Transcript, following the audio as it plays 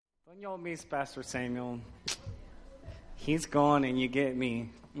Don't y'all miss Pastor Samuel? He's gone and you get me.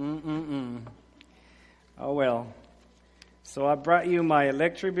 Oh, well. So I brought you my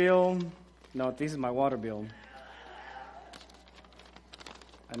electric bill. No, this is my water bill.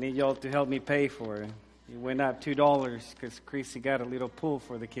 I need y'all to help me pay for it. It went up $2 because Chrissy got a little pool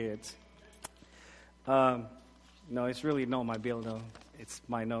for the kids. No, it's really not my bill, though. It's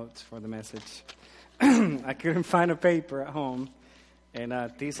my notes for the message. I couldn't find a paper at home, and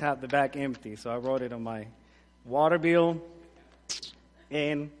this had the back empty, so I wrote it on my water bill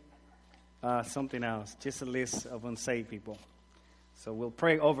and something else, just a list of unsaved people. So we'll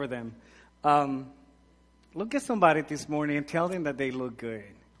pray over them. Look at somebody this morning and tell them that they look good.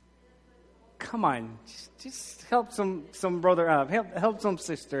 Come on, just help some brother up, help some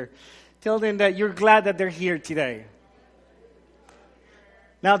sister. Tell them that you're glad that they're here today.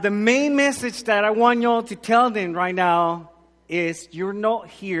 Now, the main message that I want y'all to tell them right now is you're not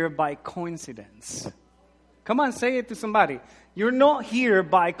here by coincidence. Come on, say it to somebody. You're not here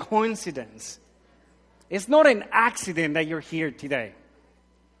by coincidence. It's not an accident that you're here today.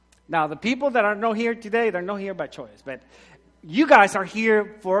 Now, the people that are not here today, they're not here by choice. But you guys are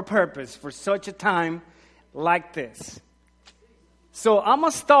here for a purpose, for such a time like this. So I'm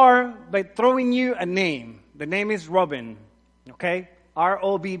going to start by throwing you a name. The name is Robin, okay?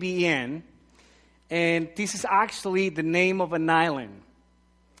 Robben. And this is actually the name of an island.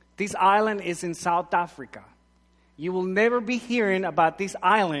 This island is in South Africa. You will never be hearing about this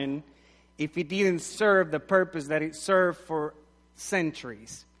island if it didn't serve the purpose that it served for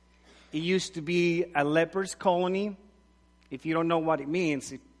centuries. It used to be a leper's colony. If you don't know what it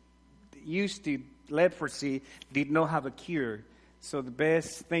means, leprosy did not have a cure. So the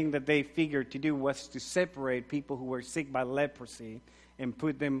best thing that they figured to do was to separate people who were sick by leprosy and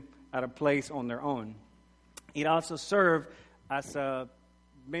put them at a place on their own. It also served as a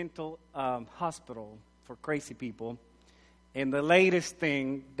mental hospital for crazy people. And the latest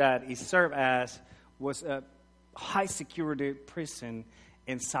thing that it served as was a high-security prison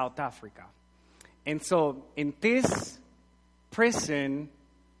in South Africa. And so in this prison,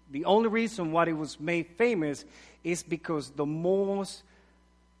 the only reason why it was made famous is because the most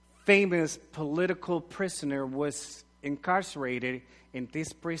famous political prisoner was incarcerated in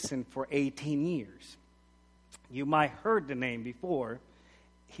this prison for 18 years. You might have heard the name before.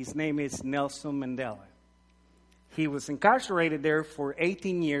 His name is Nelson Mandela. He was incarcerated there for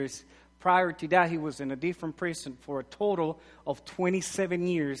 18 years. Prior to that, he was in a different prison for a total of 27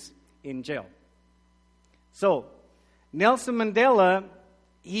 years in jail. So, Nelson Mandela,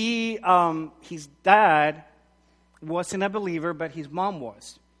 his dad wasn't a believer, but his mom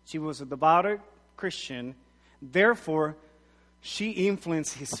was. She was a devout Christian. Therefore, she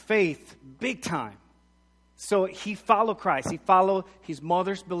influenced his faith big time. So he followed Christ. He followed his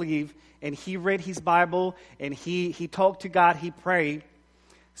mother's belief, and he read his Bible, and he talked to God, he prayed.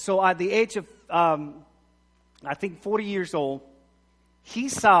 So at the age of, 40 years old, he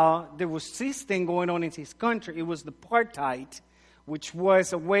saw there was this thing going on in his country. It was the apartheid, which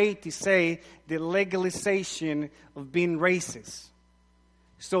was a way to say the legalization of being racist.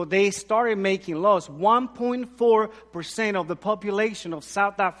 So they started making laws. 1.4% of the population of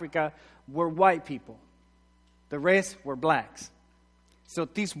South Africa were white people. The rest were blacks. So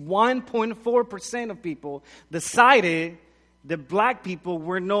these 1.4% of people decided that black people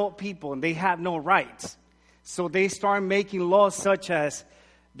were no people and they had no rights. So they started making laws such as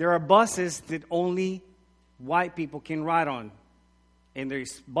there are buses that only white people can ride on. And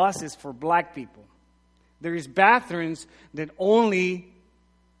there's buses for black people. There is bathrooms that only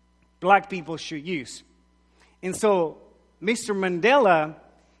black people should use. And so Mr. Mandela,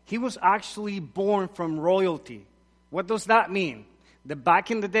 he was actually born from royalty. What does that mean? That back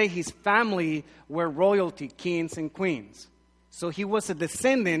in the day, his family were royalty, kings and queens. So he was a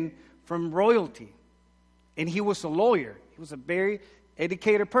descendant from royalty. And he was a lawyer. He was a very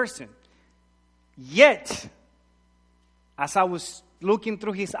educated person. Yet, as I was looking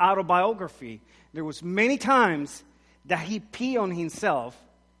through his autobiography, there was many times that he peed on himself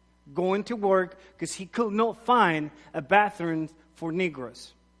going to work because he could not find a bathroom for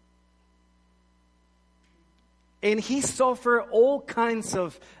Negroes. And he suffered all kinds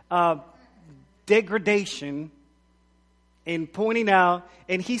of degradation and pointing out,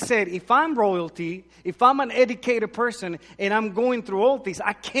 and he said, if I'm royalty, if I'm an educated person, and I'm going through all this,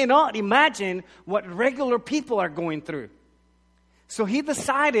 I cannot imagine what regular people are going through. So he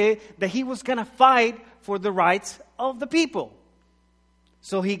decided that he was going to fight for the rights of the people.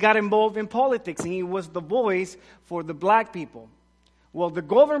 So he got involved in politics, and he was the voice for the black people. Well, the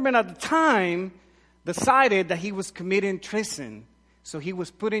government at the time decided that he was committing treason. So he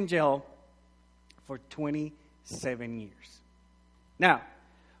was put in jail for 27 years. Now,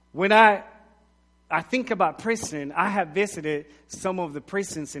 when I think about prison, I have visited some of the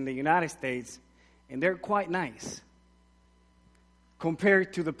prisons in the United States, and they're quite nice.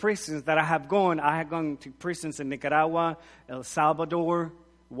 Compared to the prisons that I have gone to prisons in Nicaragua, El Salvador,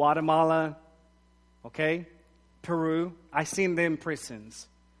 Guatemala, Peru. I've seen them prisons.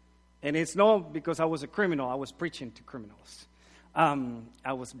 And it's not because I was a criminal. I was preaching to criminals.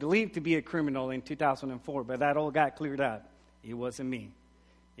 I was believed to be a criminal in 2004, but that all got cleared up. It wasn't me.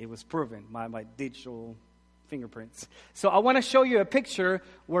 It was proven, my digital fingerprints. So I want to show you a picture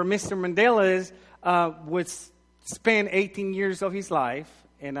where Mr. Mandela was spent 18 years of his life.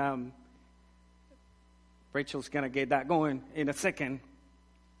 And Rachel's going to get that going in a second.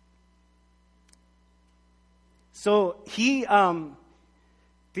 So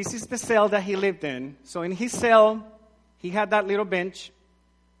this is the cell that he lived in. So in his cell, he had that little bench.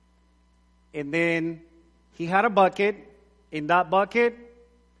 And then he had a bucket. In that bucket,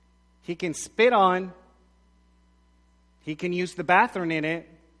 he can spit on. He can use the bathroom in it.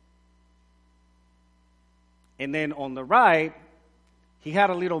 And then on the right, he had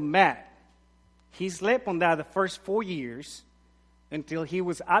a little mat. He slept on that the first 4 years until he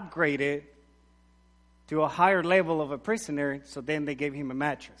was upgraded to a higher level of a prisoner, so then they gave him a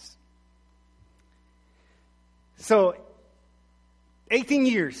mattress. So, 18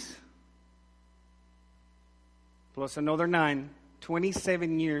 years, plus another 9,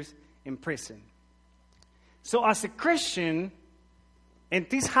 27 years in prison. So as a Christian, and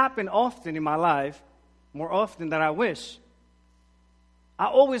this happened often in my life, more often than I wish, I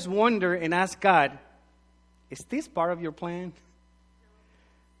always wonder and ask God, is this part of your plan?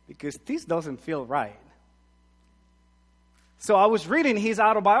 Because this doesn't feel right. So I was reading his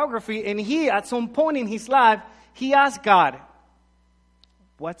autobiography, and he, at some point in his life, he asked God,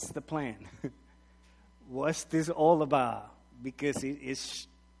 what's the plan? What's this all about? Because it's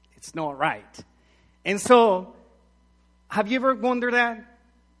not right. And so, have you ever wondered that?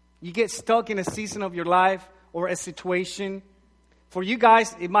 You get stuck in a season of your life or a situation. For you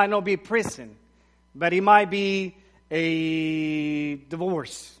guys, it might not be prison, but it might be a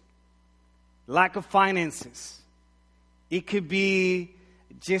divorce, lack of finances. It could be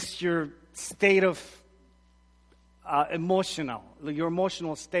just your state of your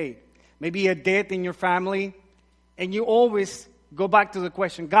emotional state. Maybe a death in your family. And you always go back to the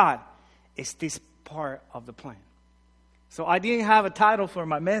question, God, is this part of the plan? So I didn't have a title for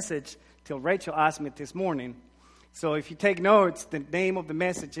my message till Rachel asked me this morning. So if you take notes, the name of the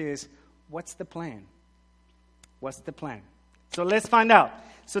message is, what's the plan? What's the plan? So let's find out.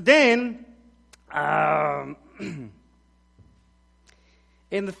 So then,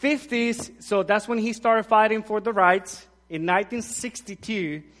 in the 50s, so that's when he started fighting for the rights. In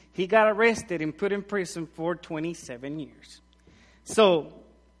 1962, he got arrested and put in prison for 27 years. So,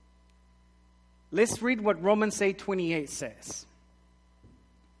 let's read what Romans 8:28 says.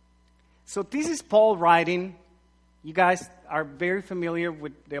 So this is Paul writing. You guys are very familiar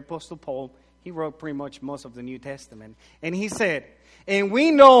with the Apostle Paul. He wrote pretty much most of the New Testament. And he said, and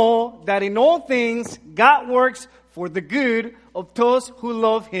we know that in all things God works for the good of those who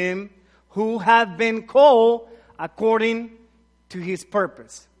love him, who have been called according to his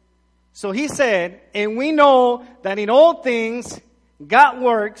purpose. So he said, and we know that in all things God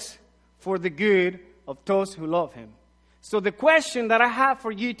works for the good of those who love him. So the question that I have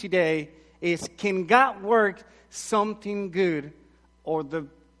for you today is, can God work something good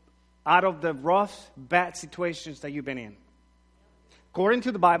out of the rough, bad situations that you've been in? According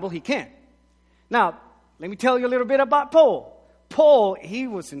to the Bible, he can. Now, let me tell you a little bit about Paul. Paul, he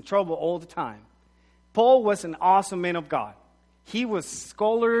was in trouble all the time. Paul was an awesome man of God. He was a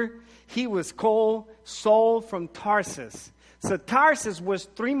scholar. He was called Saul from Tarsus. So Tarsus was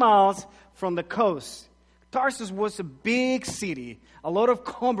 3 miles from the coast. Tarsus was a big city. A lot of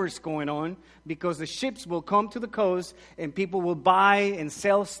commerce going on because the ships will come to the coast and people will buy and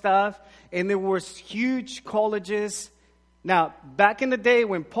sell stuff. And there was huge colleges. Now, back in the day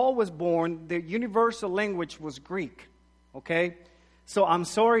when Paul was born, the universal language was Greek. Okay? So I'm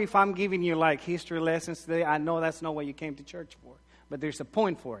sorry if I'm giving you like history lessons today. I know that's not what you came to church for. But there's a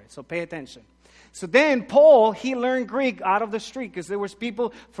point for it. So pay attention. So then Paul, he learned Greek out of the street because there was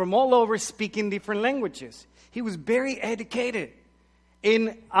people from all over speaking different languages. He was very educated.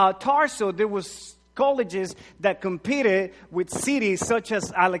 In Tarso, there was colleges that competed with cities such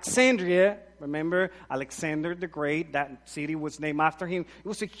as Alexandria. Remember, Alexander the Great, that city was named after him. It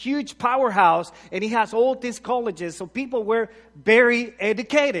was a huge powerhouse, and he has all these colleges, so people were very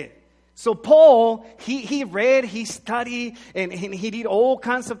educated. So Paul, he read, he studied, and he did all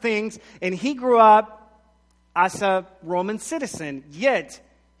kinds of things, and he grew up as a Roman citizen, yet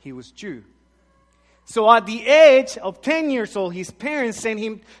he was Jew. So at the age of 10 years old, his parents sent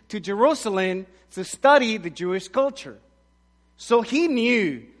him to Jerusalem to study the Jewish culture. So he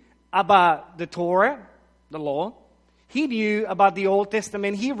knew about the Torah, the law. He knew about the Old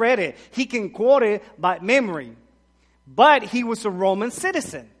Testament. He read it. He can quote it by memory. But he was a Roman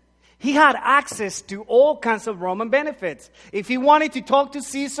citizen. He had access to all kinds of Roman benefits. If he wanted to talk to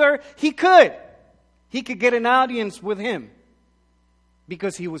Caesar, he could. He could get an audience with him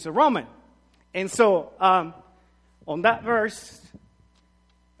because he was a Roman. And so, on that verse,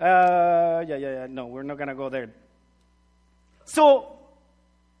 no, we're not going to go there. So,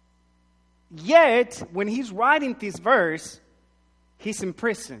 yet, when he's writing this verse, he's in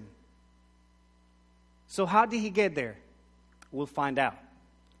prison. So how did he get there? We'll find out.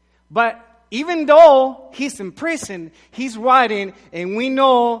 But even though he's in prison, he's writing, and we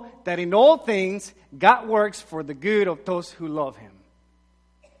know that in all things, God works for the good of those who love him.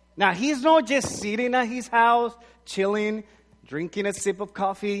 Now, he's not just sitting at his house, chilling, drinking a sip of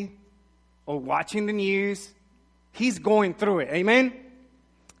coffee, or watching the news. He's going through it. Amen?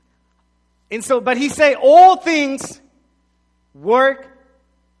 And so, but he say all things work,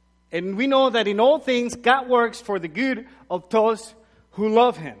 and we know that in all things, God works for the good of those who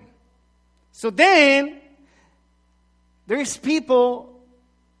love him. So then, there's people,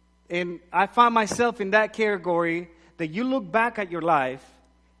 and I find myself in that category, that you look back at your life,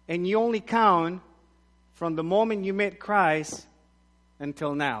 and you only count from the moment you met Christ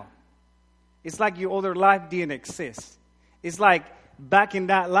until now. It's like your other life didn't exist. It's like back in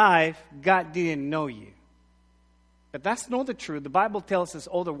that life, God didn't know you. But that's not the truth. The Bible tells us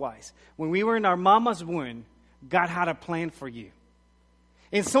otherwise. When we were in our mama's womb, God had a plan for you.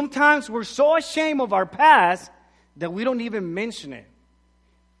 And sometimes we're so ashamed of our past that we don't even mention it.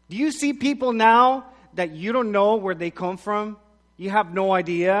 Do you see people now that you don't know where they come from? You have no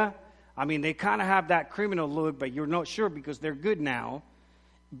idea. I mean, they kind of have that criminal look, but you're not sure because they're good now.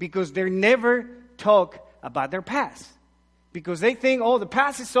 Because they never talk about their past. Because they think, oh, the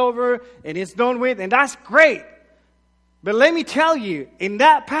past is over and it's done with, and that's great. But let me tell you, in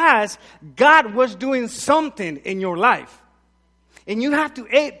that past, God was doing something in your life. And you have to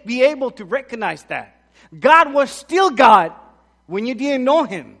be able to recognize that. God was still God when you didn't know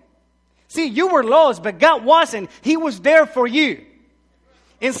him. See, you were lost, but God wasn't. He was there for you.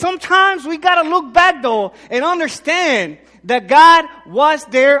 And sometimes we got to look back, though, and understand that God was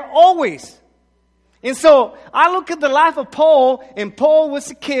there always. And so I look at the life of Paul, and Paul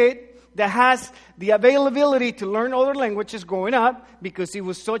was a kid that has the availability to learn other languages growing up because he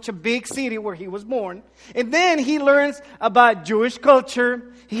was such a big city where he was born. And then he learns about Jewish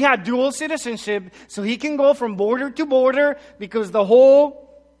culture. He had dual citizenship, so he can go from border to border because the whole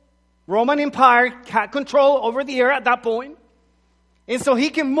Roman Empire had control over the area at that point. And so he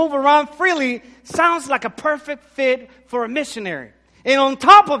can move around freely. Sounds like a perfect fit for a missionary. And on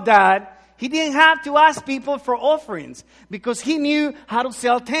top of that, he didn't have to ask people for offerings because he knew how to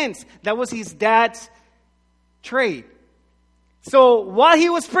sell tents. That was his dad's trade. So while he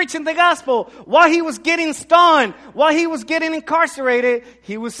was preaching the gospel, while he was getting stoned, while he was getting incarcerated,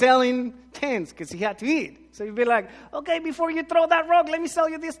 he was selling tents because he had to eat. So he'd be like, okay, before you throw that rock, let me sell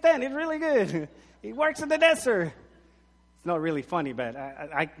you this tent. It's really good. It works in the desert. It's not really funny, but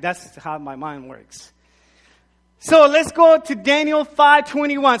that's how my mind works. So let's go to Daniel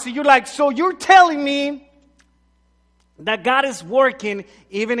 5:21. So you're like, so you're telling me that God is working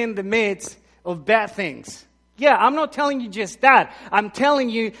even in the midst of bad things. Yeah, I'm not telling you just that. I'm telling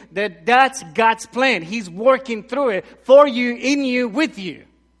you that that's God's plan. He's working through it for you, in you, with you.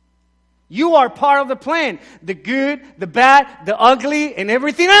 You are part of the plan. The good, the bad, the ugly, and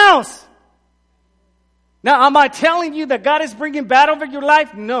everything else. Now, am I telling you that God is bringing bad over your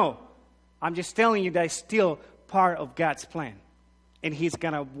life? No. I'm just telling you that it's still part of God's plan. And He's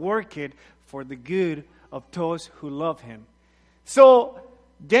going to work it for the good of those who love Him. So,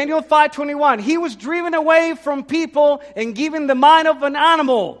 Daniel 5:21, he was driven away from people and given the mind of an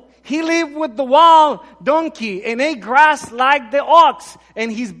animal. He lived with the wild donkey and ate grass like the ox.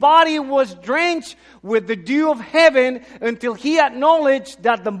 And his body was drenched with the dew of heaven until he acknowledged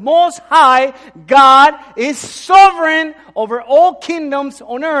that the Most High God is sovereign over all kingdoms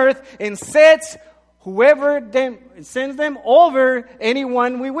on earth and sends them over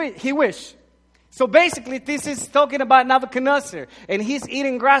anyone he wishes. So basically, this is talking about Nebuchadnezzar, and he's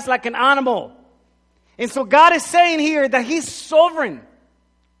eating grass like an animal. And so God is saying here that He's sovereign.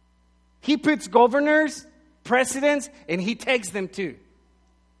 He puts governors, presidents, and He takes them too.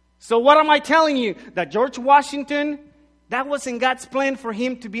 So what am I telling you? That George Washington, that wasn't God's plan for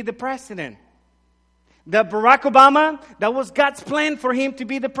him to be the president. That Barack Obama, that was God's plan for him to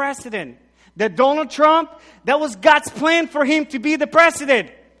be the president. That Donald Trump, that was God's plan for him to be the president.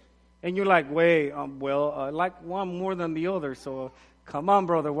 And you're like, wait, I like one more than the other, so come on,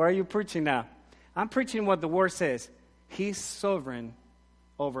 brother, where are you preaching now? I'm preaching what the word says. He's sovereign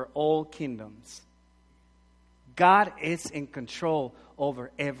over all kingdoms. God is in control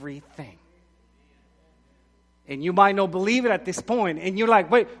over everything. And you might not believe it at this point. And you're like,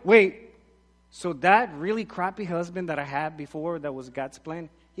 wait. So that really crappy husband that I had before that was God's plan,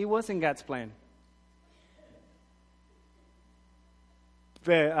 he wasn't God's plan.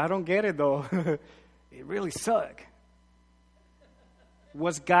 But I don't get it though. It really sucked.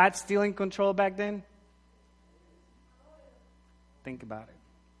 Was God still in control back then? Think about it.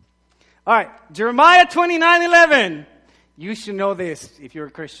 All right, Jeremiah 29:11. You should know this if you're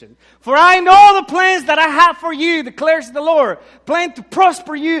a Christian. For I know the plans that I have for you, declares the Lord. Plan to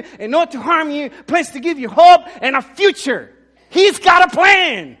prosper you and not to harm you. Plans to give you hope and a future. He's got a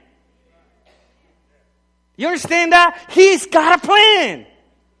plan. You understand that? He's got a plan.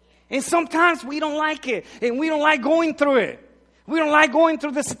 And sometimes we don't like it. And we don't like going through it. We don't like going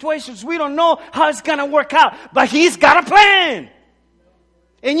through the situations. We don't know how it's going to work out. But He's got a plan.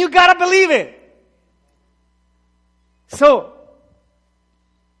 And you got to believe it. So,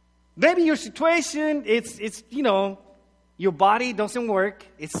 maybe your situation, it's your body doesn't work.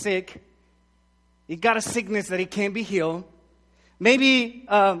 It's sick. You got a sickness that it can't be healed. Maybe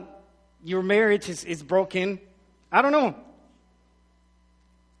your marriage is broken. I don't know.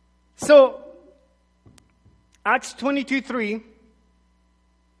 So, Acts 22:3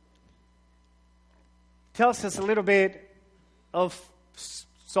 tells us a little bit of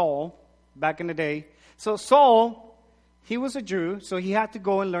Saul back in the day. So Saul, he was a Jew, so he had to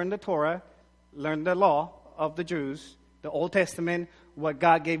go and learn the Torah, learn the law of the Jews, the Old Testament, what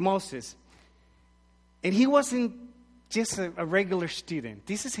God gave Moses. And he wasn't just a regular student.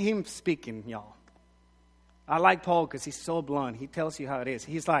 This is him speaking, y'all. I like Paul because he's so blunt. He tells you how it is.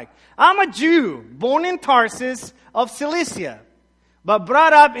 He's like, I'm a Jew, born in Tarsus of Cilicia, but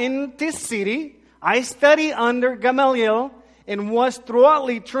brought up in this city. I studied under Gamaliel and was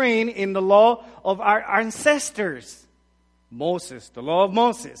thoroughly trained in the law of our ancestors. Moses, the law of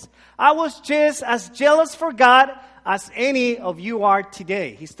Moses. I was just as jealous for God as any of you are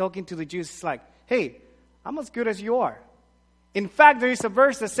today. He's talking to the Jews. He's like, hey, I'm as good as you are. In fact, there is a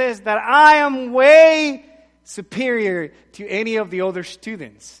verse that says that I am way superior to any of the other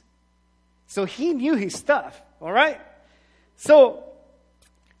students. So he knew his stuff, all right? So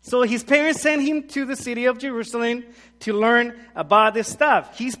his parents sent him to the city of Jerusalem to learn about this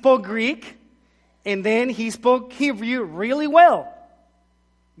stuff. He spoke Greek, and then he spoke Hebrew really well.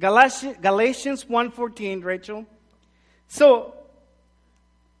 Galatians 1:14, Rachel. So,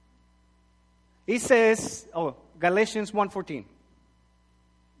 it says, Galatians 1:14.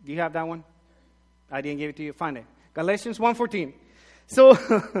 Do you have that one? I didn't give it to you. Find it. Galatians 1:14. So,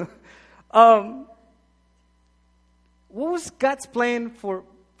 what was God's plan for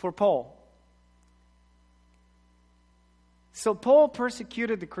Paul? So Paul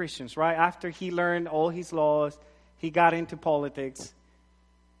persecuted the Christians, right? After he learned all his laws, he got into politics.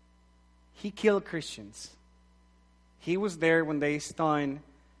 He killed Christians. He was there when they stoned,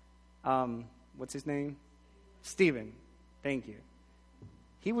 what's his name? Stephen. Thank you.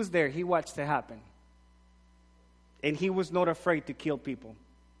 He was there. He watched it happen. And he was not afraid to kill people.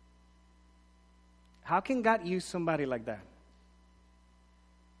 How can God use somebody like that?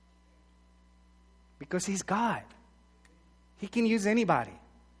 Because He's God. He can use anybody.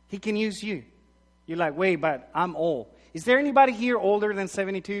 He can use you. You're like, wait, but I'm old. Is there anybody here older than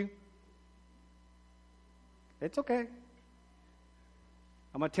 72? It's okay.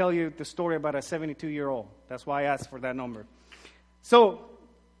 I'm going to tell you the story about a 72-year-old. That's why I asked for that number. So,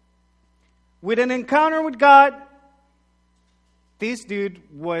 with an encounter with God, this dude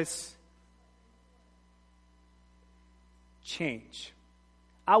was changed.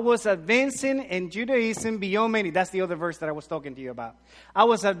 I was advancing in Judaism beyond many. That's the other verse that I was talking to you about. I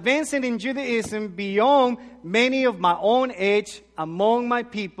was advancing in Judaism beyond many of my own age among my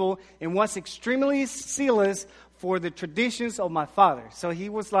people and was extremely zealous for the traditions of my father. So he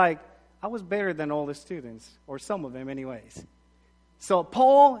was like, I was better than all the students, or some of them anyways. So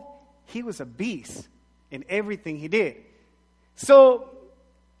Paul, he was a beast in everything he did. So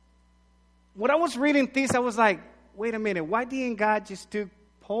when I was reading this, I was like, wait a minute, why didn't God just took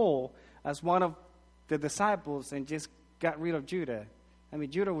Paul as one of the disciples and just got rid of Judah? I mean,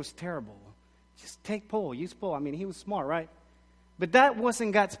 Judah was terrible. Just take Paul, use Paul. I mean, he was smart, right? But that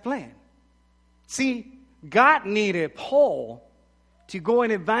wasn't God's plan. See, God needed Paul to go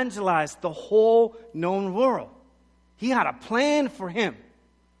and evangelize the whole known world. He had a plan for him.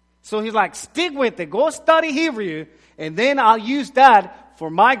 So he's like, stick with it. Go study Hebrew, and then I'll use that for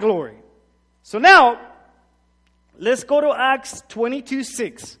my glory. So now, let's go to Acts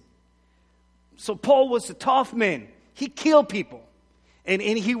 22:6. So Paul was a tough man. He killed people. And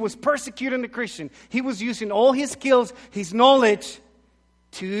he was persecuting the Christian. He was using all his skills, his knowledge,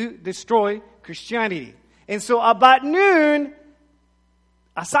 to destroy Christianity. And so about noon,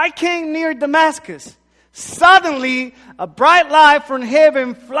 as I came near Damascus, suddenly a bright light from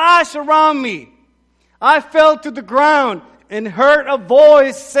heaven flashed around me. I fell to the ground and heard a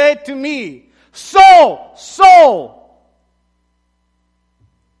voice said to me, Saul, Saul,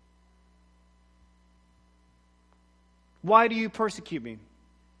 why do you persecute me?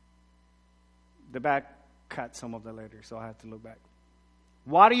 The back cut some of the letters, so I have to look back.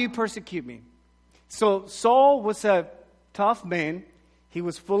 Why do you persecute me? So Saul was a tough man. He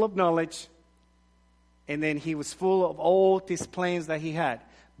was full of knowledge. And then he was full of all these plans that he had.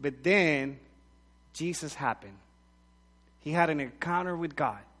 But then Jesus happened. He had an encounter with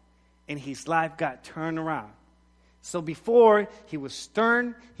God. And his life got turned around. So before, he was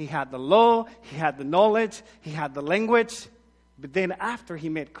stern. He had the law. He had the knowledge. He had the language. But then after he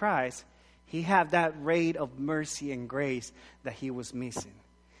met Christ, he had that ray of mercy and grace that he was missing.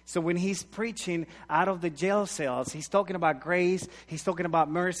 So when he's preaching out of the jail cells, he's talking about grace. He's talking about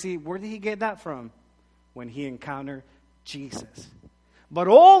mercy. Where did he get that from? When he encountered Jesus. But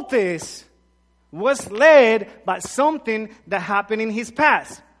all this was led by something that happened in his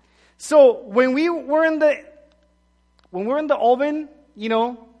past. So when we were in the oven,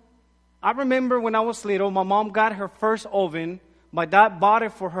 I remember when I was little, my mom got her first oven. My dad bought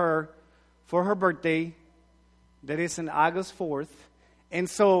it for her birthday. That is on August 4th. And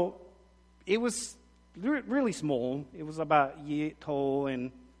so it was really small. It was about yay tall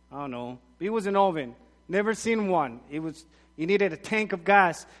and I don't know. It was an oven. Never seen one. You needed a tank of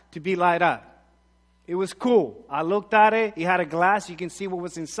gas to be light up. It was cool. I looked at it. It had a glass. You can see what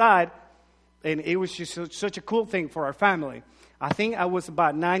was inside. And it was just such a cool thing for our family. I think I was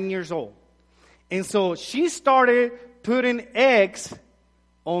about 9 years old. And so she started putting eggs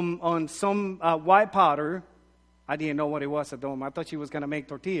on some white powder. I didn't know what it was at the moment. I thought she was going to make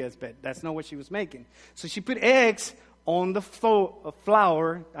tortillas, but that's not what she was making. So she put eggs on the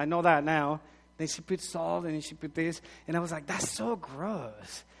flour. I know that now. Then she put salt and then she put this. And I was like, that's so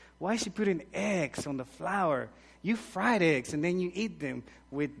gross. Why is she putting eggs on the flour? You fried eggs and then you eat them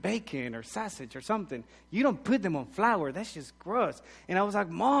with bacon or sausage or something. You don't put them on flour. That's just gross. And I was like,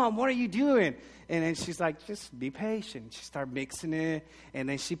 Mom, what are you doing? And then she's like, just be patient. She started mixing it. And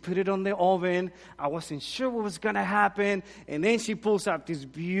then she put it on the oven. I wasn't sure what was going to happen. And then she pulls out this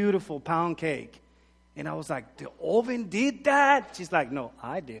beautiful pound cake. And I was like, the oven did that? She's like, no,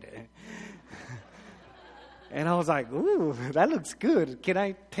 I did it. And I was like, ooh, that looks good. Can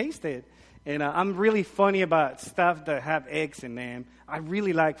I taste it? And I'm really funny about stuff that have eggs in them. I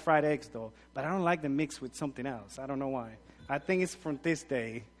really like fried eggs, though. But I don't like them mixed with something else. I don't know why. I think it's from this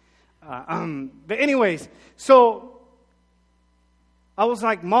day. But anyways, so I was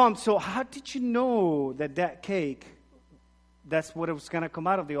like, Mom, so how did you know that cake, that's what it was going to come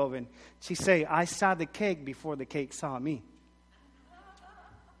out of the oven? She said, I saw the cake before the cake saw me.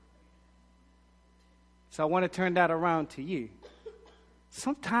 So I want to turn that around to you.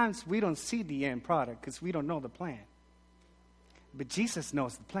 Sometimes we don't see the end product because we don't know the plan. But Jesus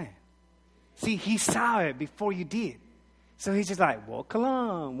knows the plan. See, he saw it before you did. So he's just like, walk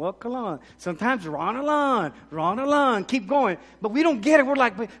along, walk along. Sometimes run along, keep going. But we don't get it. We're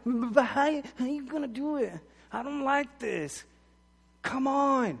like, but how are you going to do it? I don't like this. Come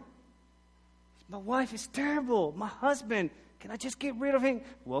on. My wife is terrible. My husband, can I just get rid of him?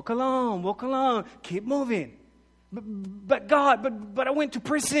 Walk along, keep moving. But God, but I went to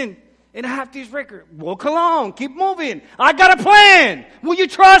prison and I have this record. Walk along, keep moving. I got a plan. Will you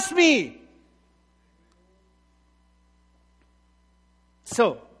trust me?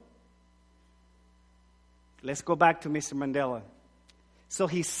 So, let's go back to Mr. Mandela. So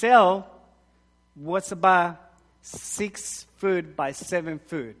his cell was about 6 foot by 7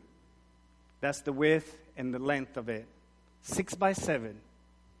 foot. That's the width and the length of it. 6 by 7.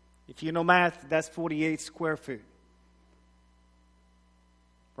 If you know math, that's 48 square feet.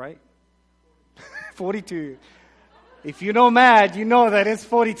 Right? 42. If you know math, you know that it's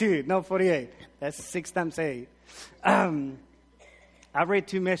 42, not 48. That's 6 times 8. I read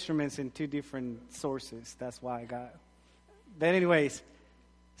 2 measurements in 2 different sources. That's why I got. But anyways,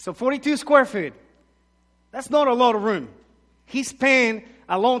 so 42 square feet. That's not a lot of room. he spent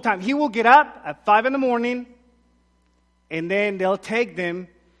a long time. He will get up at 5 in the morning, and then they'll take them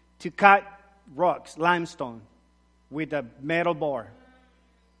to cut rocks, limestone, with a metal bar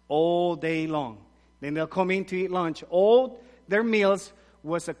all day long. Then they'll come in to eat lunch. All their meals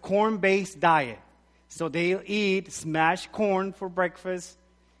was a corn-based diet. So they'll eat smashed corn for breakfast,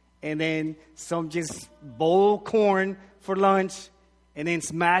 and then some just boiled corn for lunch, and then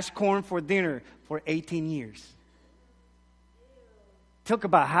smashed corn for dinner for 18 years. Talk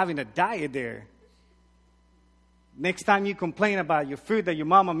about having a diet there. Next time you complain about your food that your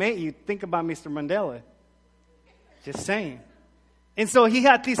mama made you, think about Mr. Mandela. Just saying. And so he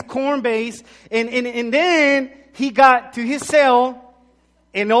had this corn base, and then he got to his cell,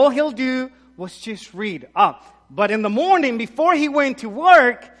 and all he'll do was just read up. But in the morning, before he went to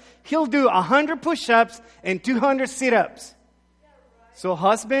work, he'll do 100 push-ups and 200 sit-ups. So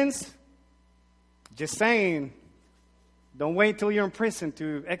husbands, just saying, don't wait till you're in prison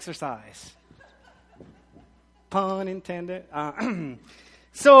to exercise. Pun intended.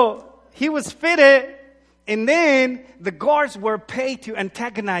 So he was fitted, and then the guards were paid to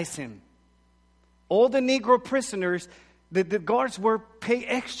antagonize him. All the Negro prisoners, the guards were paid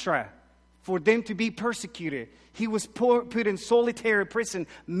extra for them to be persecuted. He was put in solitary prison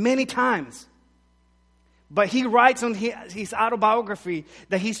many times. But he writes on his autobiography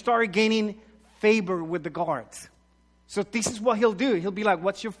that he started gaining favor with the guards. So this is what he'll do. He'll be like,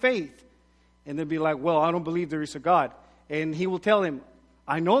 what's your faith? And they'll be like, well, I don't believe there is a God. And he will tell him,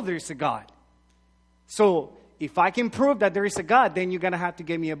 I know there is a God. So if I can prove that there is a God, then you're going to have to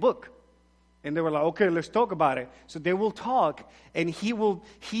give me a book. And they were like, okay, let's talk about it. So they will talk, and he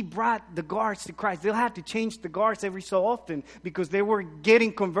brought the guards to Christ. They'll have to change the guards every so often because they were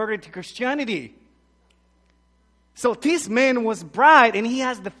getting converted to Christianity. So this man was bright, and he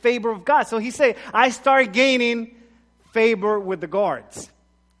has the favor of God. So he said, I started gaining favor with the guards.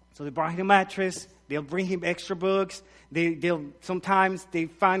 So they brought him a mattress. They'll bring him extra books. Sometimes they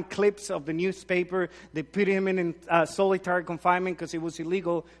find clips of the newspaper. They put him in solitary confinement because it was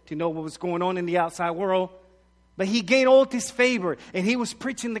illegal to know what was going on in the outside world. But he gained all this favor, and he was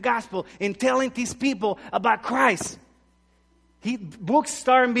preaching the gospel and telling these people about Christ. Books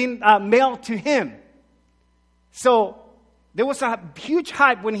started being mailed to him. So there was a huge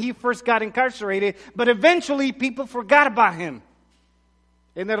hype when he first got incarcerated, but eventually people forgot about him.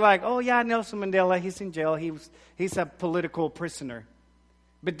 And they're like, oh, yeah, Nelson Mandela, he's in jail. He's a political prisoner.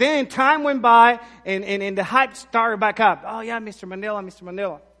 But then time went by, and the hype started back up. Oh, yeah, Mr. Mandela, Mr.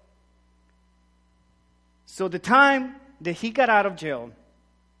 Mandela. So the time that he got out of jail,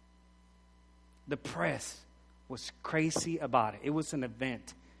 the press was crazy about it. It was an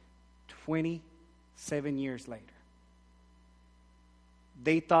event 27 years later.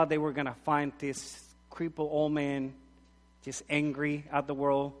 They thought they were going to find this crippled old man just angry at the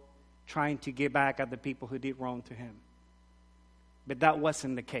world, trying to get back at the people who did wrong to him. But that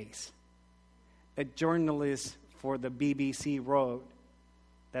wasn't the case. A journalist for the BBC wrote,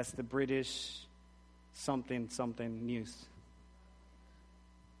 that's the British something news.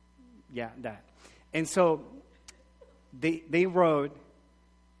 Yeah, that. And so they wrote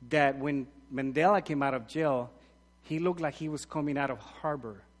that when Mandela came out of jail, he looked like he was coming out of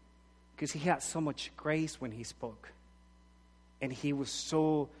harbor because he had so much grace when he spoke. And he was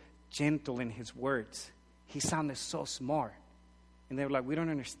so gentle in his words. He sounded so smart. And they were like, we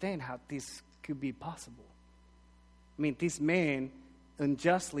don't understand how this could be possible. I mean, this man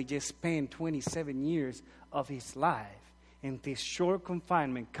unjustly just spent 27 years of his life in this short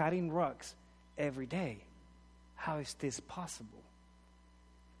confinement, cutting rocks every day. How is this possible?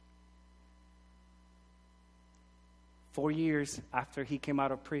 4 years after he came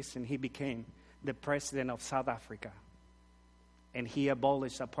out of prison, he became the president of South Africa. And he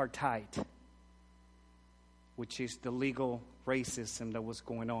abolished apartheid, which is the legal racism that was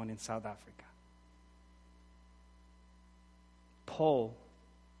going on in South Africa. Paul,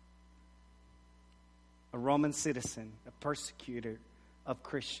 a Roman citizen, a persecutor of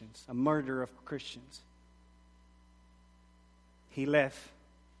Christians, a murderer of Christians, he left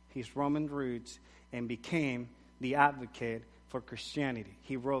his Roman roots and became the advocate for Christianity.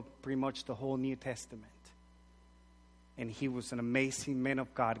 He wrote pretty much the whole New Testament. And he was an amazing man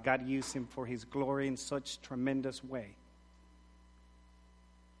of God. God used him for his glory in such tremendous way.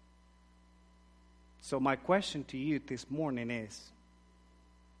 So my question to you this morning is,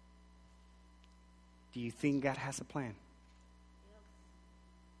 do you think God has a plan?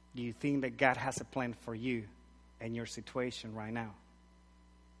 Do you think that God has a plan for you and your situation right now?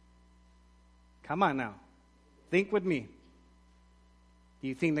 Come on now. Think with me. Do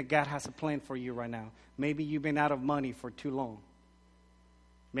you think that God has a plan for you right now? Maybe you've been out of money for too long.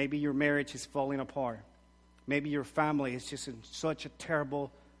 Maybe your marriage is falling apart. Maybe your family is just in such a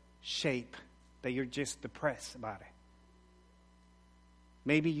terrible shape that you're just depressed about it.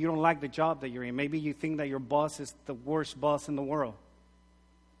 Maybe you don't like the job that you're in. Maybe you think that your boss is the worst boss in the world.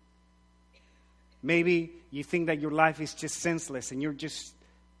 Maybe you think that your life is just senseless and you're just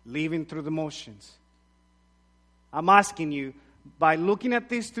living through the motions. I'm asking you, by looking at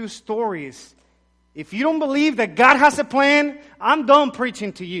these two stories, if you don't believe that God has a plan, I'm done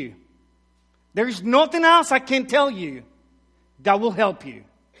preaching to you. There's nothing else I can tell you that will help you.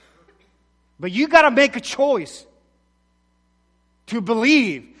 But you got to make a choice to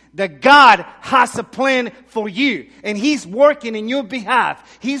believe that God has a plan for you. And He's working in your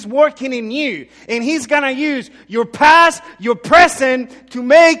behalf. He's working in you. And He's going to use your past, your present to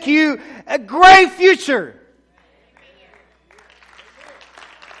make you a great future.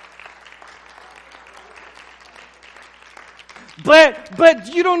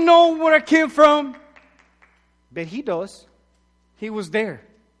 But you don't know where I came from. But He does. He was there.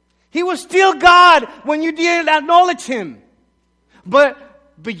 He was still God when you didn't acknowledge Him. But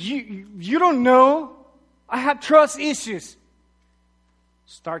you don't know. I have trust issues.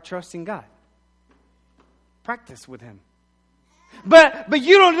 Start trusting God. Practice with Him. But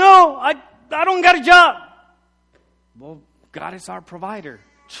you don't know. I don't got a job. Well, God is our provider.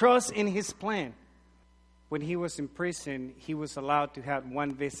 Trust in His plan. When he was in prison, he was allowed to have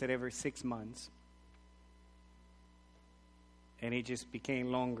one visit every 6 months. And it just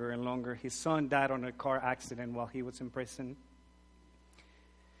became longer and longer. His son died on a car accident while he was in prison.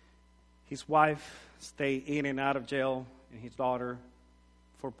 His wife stayed in and out of jail, and his daughter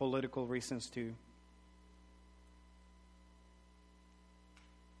for political reasons too.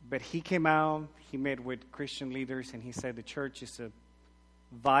 But he came out, he met with Christian leaders, and he said the church is a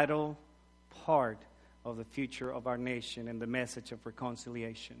vital part of the future of our nation and the message of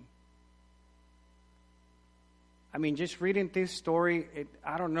reconciliation. I mean, just reading this story,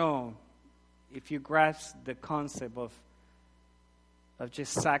 I don't know if you grasp the concept of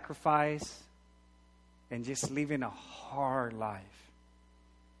just sacrifice and just living a hard life.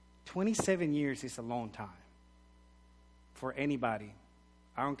 27 years is a long time for anybody.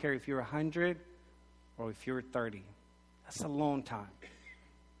 I don't care if you're 100 or if you're 30. That's a long time.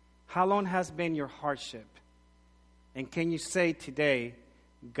 How long has been your hardship? And can you say today,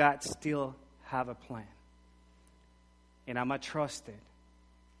 God still have a plan? And I'm going to trust it.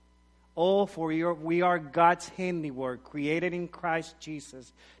 Oh, for we are God's handiwork, created in Christ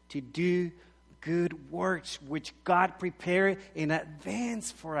Jesus to do good works, which God prepared in advance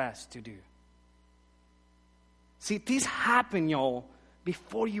for us to do. See, this happened, y'all,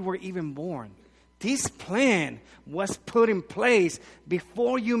 before you were even born. This plan was put in place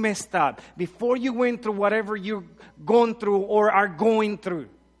before you messed up, before you went through whatever you're going through or are going through.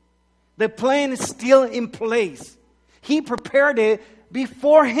 The plan is still in place. He prepared it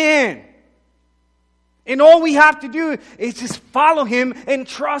beforehand. And all we have to do is just follow Him and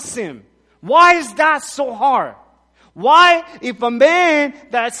trust Him. Why is that so hard? Why, if a man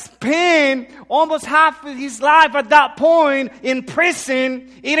that spent almost half of his life at that point in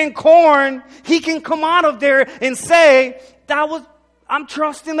prison, eating corn, he can come out of there and say, I'm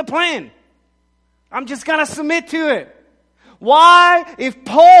trusting the plan. I'm just going to submit to it. Why, if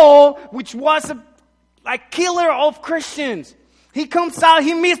Paul, which was a killer of Christians, he comes out,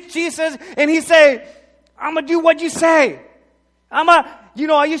 he meets Jesus, and he say, I'm going to do what you say.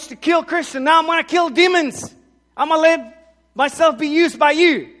 I used to kill Christians, now I'm going to kill demons. I'm going to let myself be used by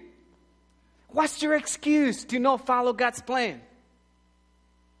you. What's your excuse to not follow God's plan?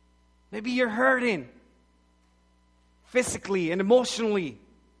 Maybe you're hurting physically and emotionally.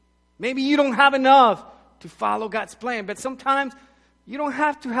 Maybe you don't have enough to follow God's plan. But sometimes you don't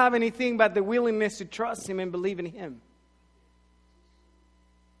have to have anything but the willingness to trust Him and believe in Him.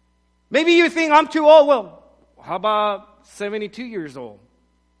 Maybe you think, I'm too old. Well, how about 72 years old?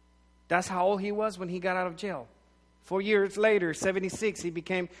 That's how old he was when he got out of jail. 4 years later, 76, he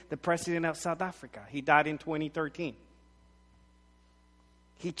became the president of South Africa. He died in 2013.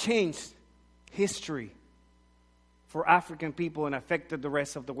 He changed history for African people and affected the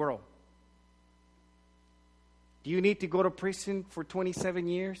rest of the world. Do you need to go to prison for 27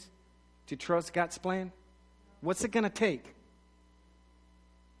 years to trust God's plan? What's it going to take?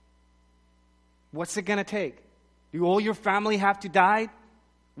 What's it going to take? Do all your family have to die?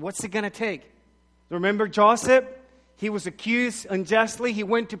 What's it going to take? Remember Joseph? He was accused unjustly. He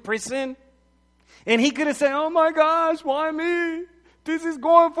went to prison. And he could have said, oh my gosh, why me? This is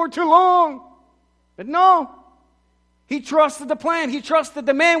going for too long. But no. He trusted the plan. He trusted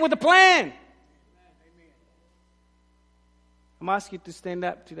the man with the plan. I'm asking you to stand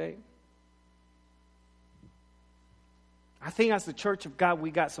up today. I think as the church of God,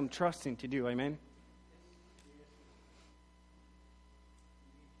 we got some trusting to do. Amen.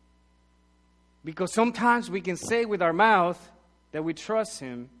 Because sometimes we can say with our mouth that we trust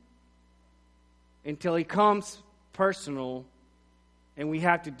Him until it comes personal and we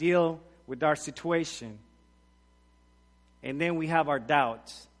have to deal with our situation. And then we have our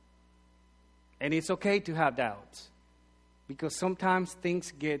doubts. And it's okay to have doubts because sometimes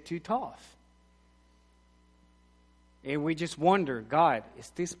things get too tough. And we just wonder, God, is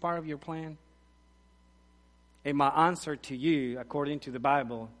this part of your plan? And my answer to you, according to the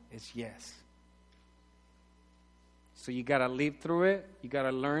Bible, is yes. So you got to live through it. You got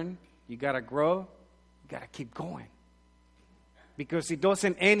to learn. You got to grow. You got to keep going. Because it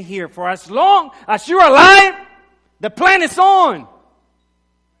doesn't end here. For as long as you're alive, the plan is on.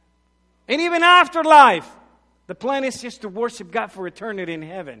 And even after life, the plan is just to worship God for eternity in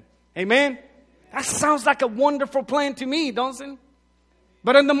heaven. Amen? That sounds like a wonderful plan to me, doesn't it?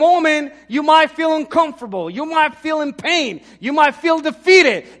 But in the moment, you might feel uncomfortable. You might feel in pain. You might feel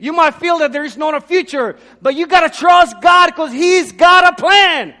defeated. You might feel that there is not a future. But you got to trust God because He's got a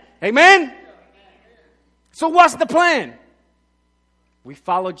plan. Amen? So what's the plan? We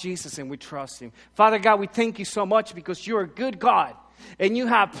follow Jesus and we trust Him. Father God, we thank You so much because You're a good God. And You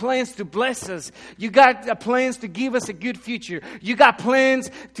have plans to bless us. You got plans to give us a good future. You got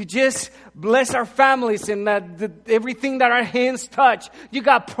plans to just bless our families and everything that our hands touch. You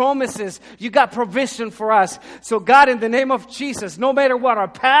got promises. You got provision for us. So God, in the name of Jesus, no matter what our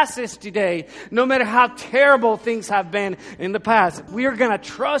past is today, no matter how terrible things have been in the past, we are going to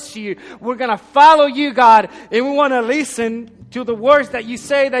trust You. We're going to follow You, God. And we want to listen to the words that You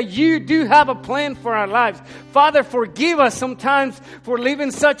say that You do have a plan for our lives. Father, forgive us sometimes for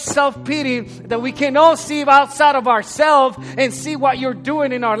living such self-pity that we cannot see outside of ourselves and see what You're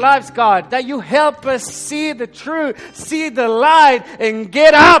doing in our lives, God. That You help us see the truth, see the light, and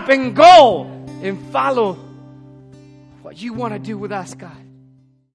get up and go and follow what You want to do with us, God.